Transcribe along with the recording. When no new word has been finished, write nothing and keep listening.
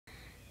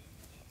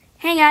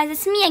Hey guys,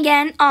 it's me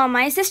again on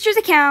my sister's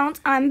account.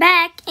 I'm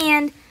back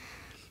and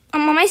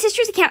I'm on my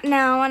sister's account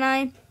now, and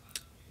I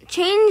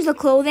changed the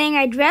clothing.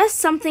 I dressed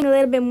something a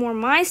little bit more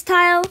my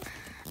style,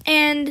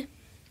 and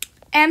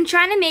I'm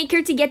trying to make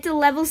her to get to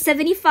level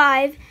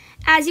 75.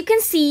 As you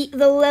can see,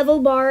 the level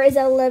bar is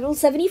at level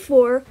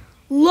 74,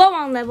 low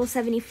on level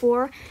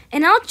 74,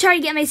 and I'll try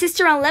to get my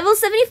sister on level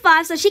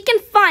 75 so she can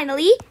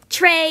finally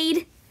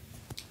trade.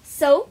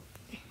 So,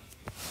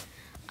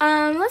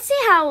 let's see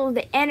how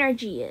the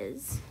energy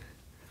is.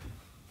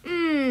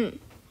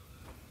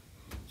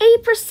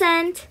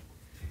 8%,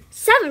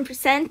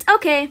 7%,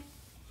 okay.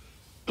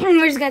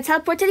 We're just gonna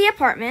teleport to the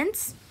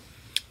apartments.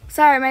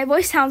 Sorry, my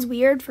voice sounds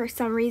weird for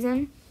some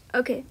reason.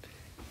 Okay.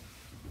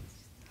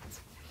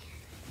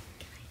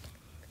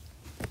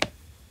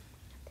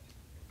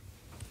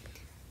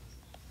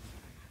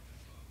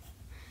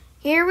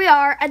 Here we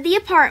are at the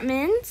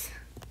apartment.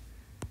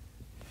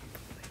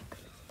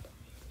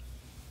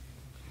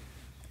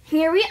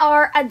 Here we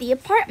are at the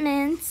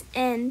apartment,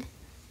 and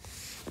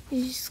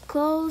you just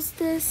close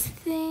this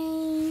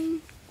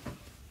thing.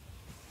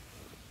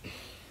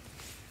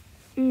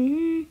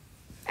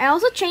 I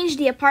also changed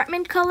the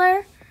apartment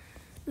color,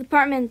 the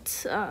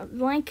apartment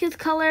blanket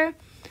color.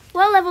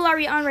 What level are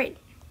we on right?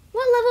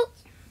 What level?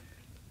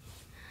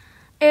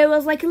 It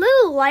was like a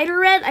little lighter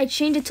red. I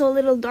changed it to a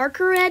little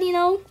darker red,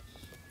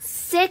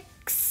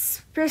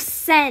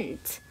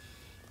 6%.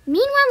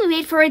 Meanwhile, we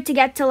wait for it to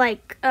get to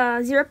like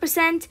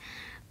 0%,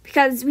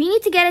 because we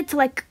need to get it to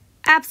like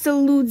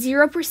absolute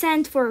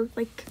 0% for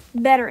like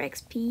better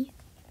XP,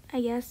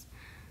 I guess.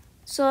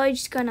 So I'm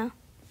just gonna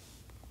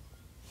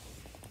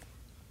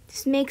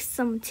make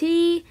some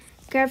tea.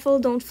 Careful,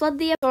 don't flood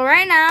the. So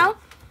right now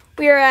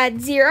we're at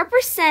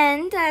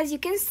 0%, as you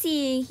can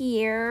see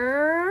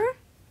here.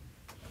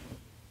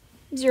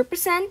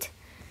 0%,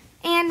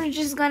 and we're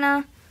just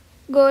gonna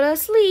go to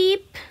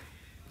sleep.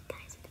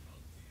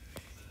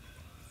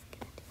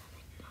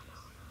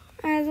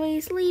 As we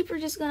sleep, we're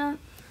just gonna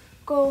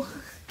go.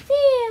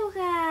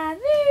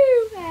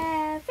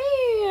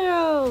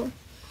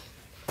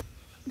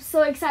 I'm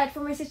so excited for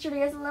my sister to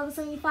get to level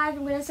 75.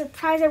 I'm gonna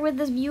surprise her with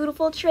this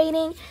beautiful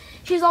trading.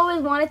 She's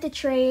always wanted to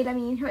trade. I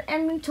mean, her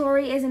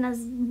inventory isn't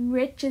as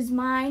rich as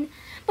mine,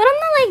 but I'm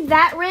not like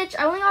that rich.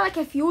 I only got like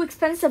a few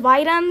expensive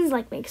items.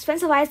 Like my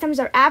expensive items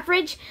are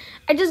average.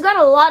 I just got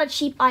a lot of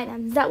cheap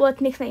items. That's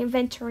what makes my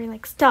inventory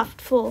like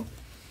stuffed full.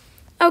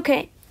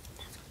 Okay.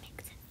 That's what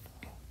makes it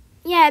full.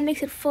 Yeah, it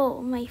makes it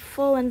full. My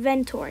full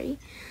inventory.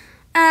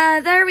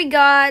 There we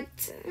got.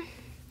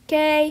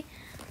 Okay.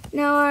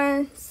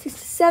 Now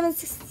 67,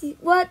 60,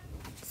 what?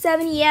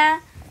 70, yeah.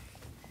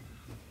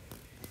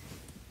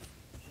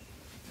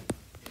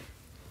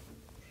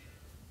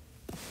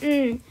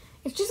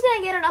 It's just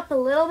gonna get it up a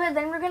little bit,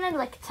 then we're gonna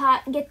like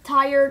get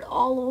tired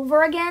all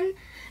over again,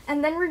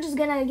 and then we're just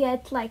gonna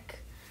get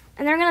like,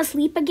 and then we're gonna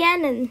sleep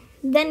again, and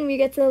then we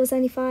get to level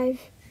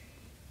 75.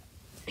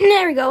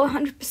 There we go,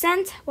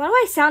 100%. Why do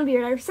I sound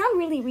weird? I sound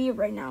really weird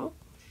right now.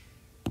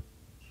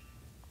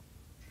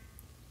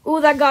 Ooh,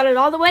 that got it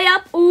all the way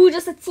up. Ooh,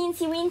 just a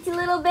teensy-weensy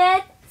little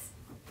bit.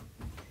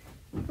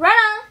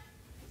 Rana!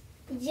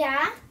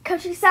 Yeah? Come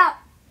check this out.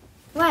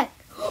 What?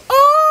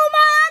 Oh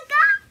my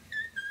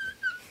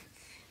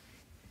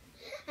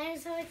god! I'm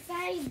so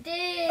excited.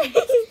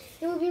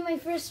 It will be my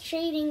first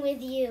trading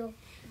with you.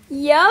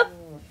 Yep.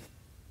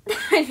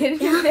 I didn't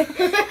do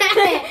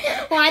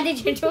that. Why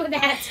did you do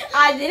that?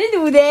 I didn't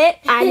do that.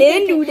 I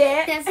didn't do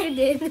that. Yes, you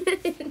did.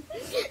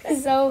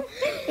 So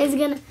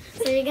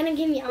you're gonna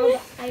give me all the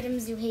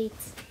items you hate.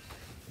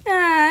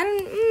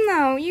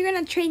 No, you're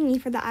gonna trade me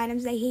for the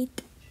items I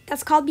hate.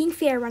 That's called being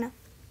fair, Rana.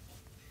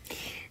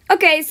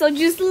 Okay, so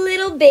just a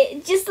little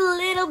bit, so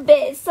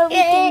we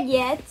can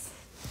get.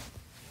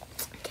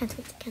 Can't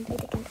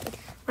wait.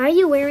 Why are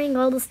you wearing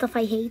all the stuff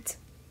I hate?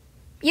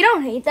 You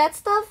don't hate that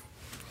stuff?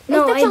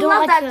 No, I don't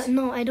like that.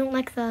 No, I don't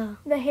like the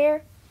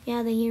hair.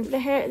 Yeah, the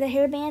hair. The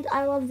hairband.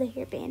 I love the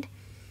hairband.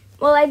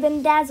 Well, I've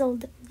been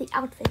dazzled the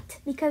outfit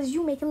because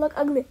you make it look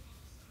ugly.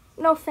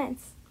 No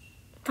offense.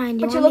 Fine.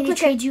 Do you want me to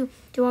trade you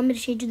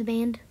the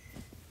band?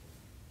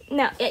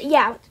 No.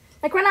 Yeah.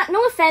 Like we're not.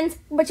 No offense,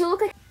 but you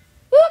look like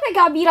I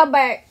got beat up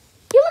by.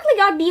 You look like I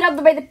got beat up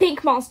by the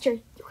pink monster.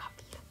 You got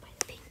beat up by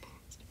the pink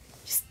monster.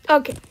 Just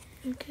okay.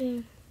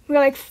 Okay. We're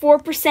like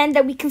 4%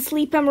 that we can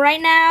sleep him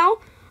right now.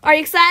 Are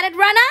you excited,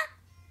 Rana?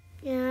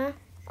 Yeah.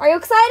 Are you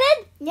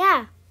excited?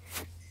 Yeah.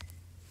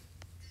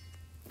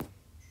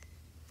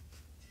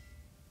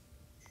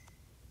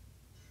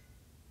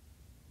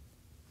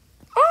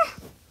 Oh,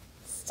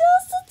 still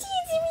so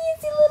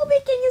teensy a little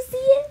bit. Can you see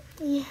it?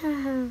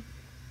 Yeah.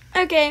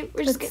 Okay,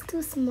 we're just It's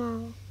too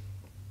small.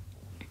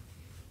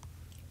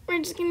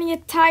 We're just gonna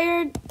get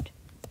tired.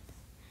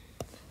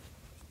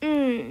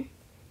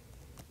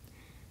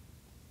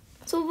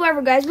 So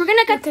whatever, guys, we're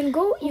gonna cut.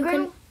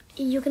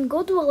 You can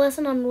go do a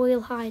lesson on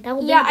Royal High. That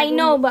will I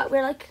know, but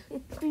we're like,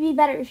 it would be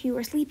better if you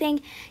were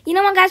sleeping. You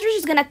know what, guys? We're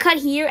just gonna cut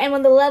here, and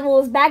when the level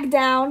is back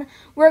down,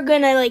 we're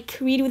gonna like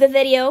redo the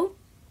video.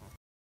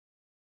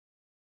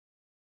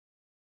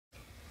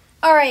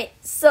 All right,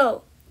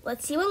 so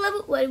let's see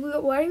what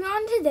we're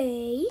on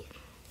today.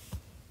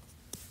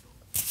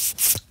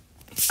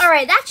 All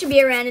right, that should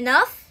be around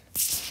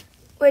enough.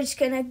 We're just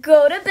gonna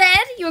go to bed.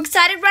 You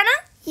excited, Rena?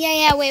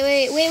 Yeah.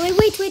 Wait.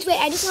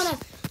 I just want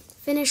to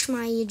finish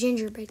my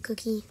gingerbread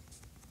cookie.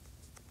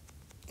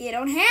 You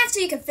don't have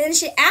to. You can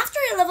finish it after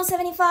you're level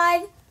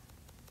 75.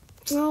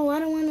 No, I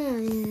don't want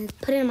to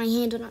put it in my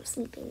hand when I'm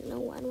sleeping.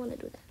 No, I don't want to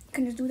do that.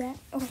 Can you do that?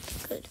 Okay,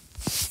 good.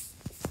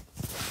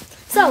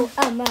 So,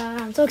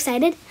 I'm so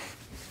excited.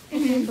 I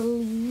can't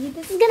believe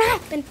this is gonna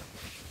happen.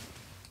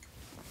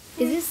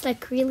 Is this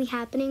like really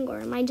happening, or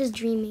am I just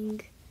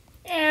dreaming?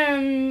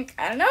 I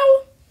don't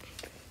know.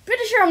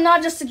 Pretty sure I'm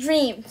not just a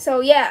dream. So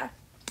yeah.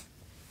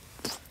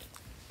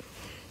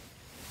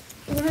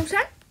 You know what I'm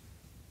saying?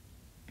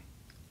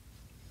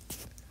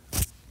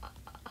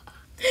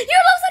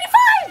 You're level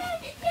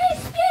 75!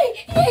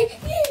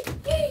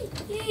 Yay!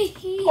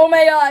 Oh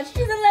my gosh,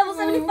 she's in level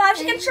 75.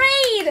 She can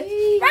trade.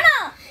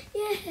 Rena.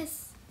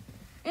 Yes.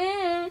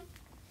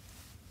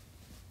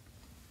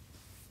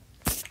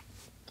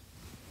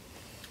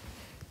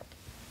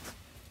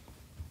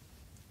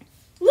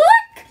 Look!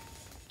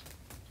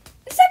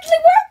 It's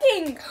actually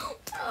working!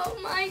 Oh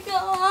my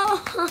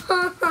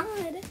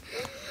god!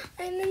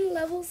 I'm in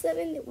level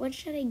 7. What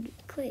should I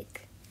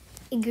click?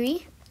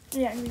 Agree?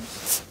 Yeah.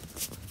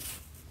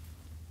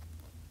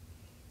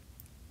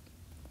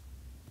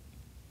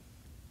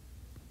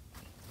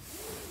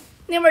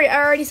 Don't worry,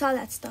 I already saw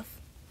that stuff.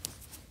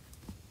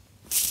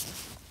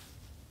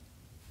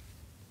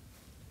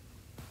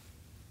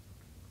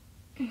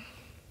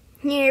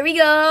 Here we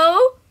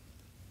go.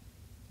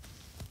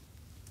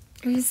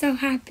 I'm so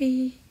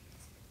happy.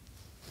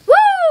 Woo!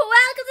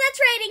 Welcome to the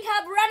trading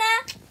hub, Rena.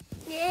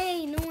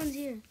 Yay! No one's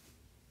here.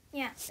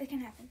 Yeah, it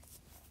can happen.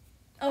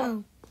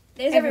 Oh,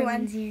 There's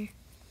everyone's everyone. here.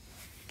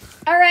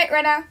 All right,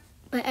 Rena.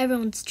 But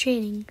everyone's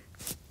trading.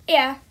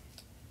 Yeah.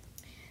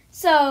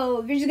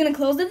 So we're just gonna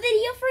close the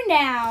video for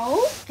now.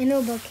 I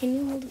know, but can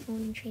you hold the phone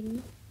and trade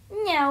me?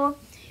 No,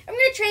 I'm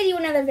gonna trade you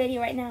another video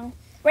right now.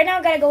 Right now,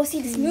 I gotta go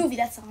see this movie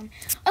that's on.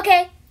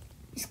 Okay,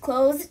 just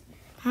close.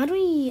 How do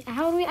we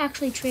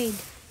actually trade?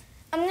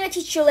 I'm gonna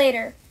teach you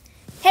later.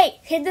 Hey,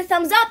 hit the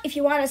thumbs up if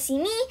you want to see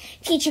me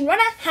teaching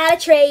Rena how to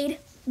trade.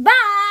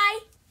 Bye.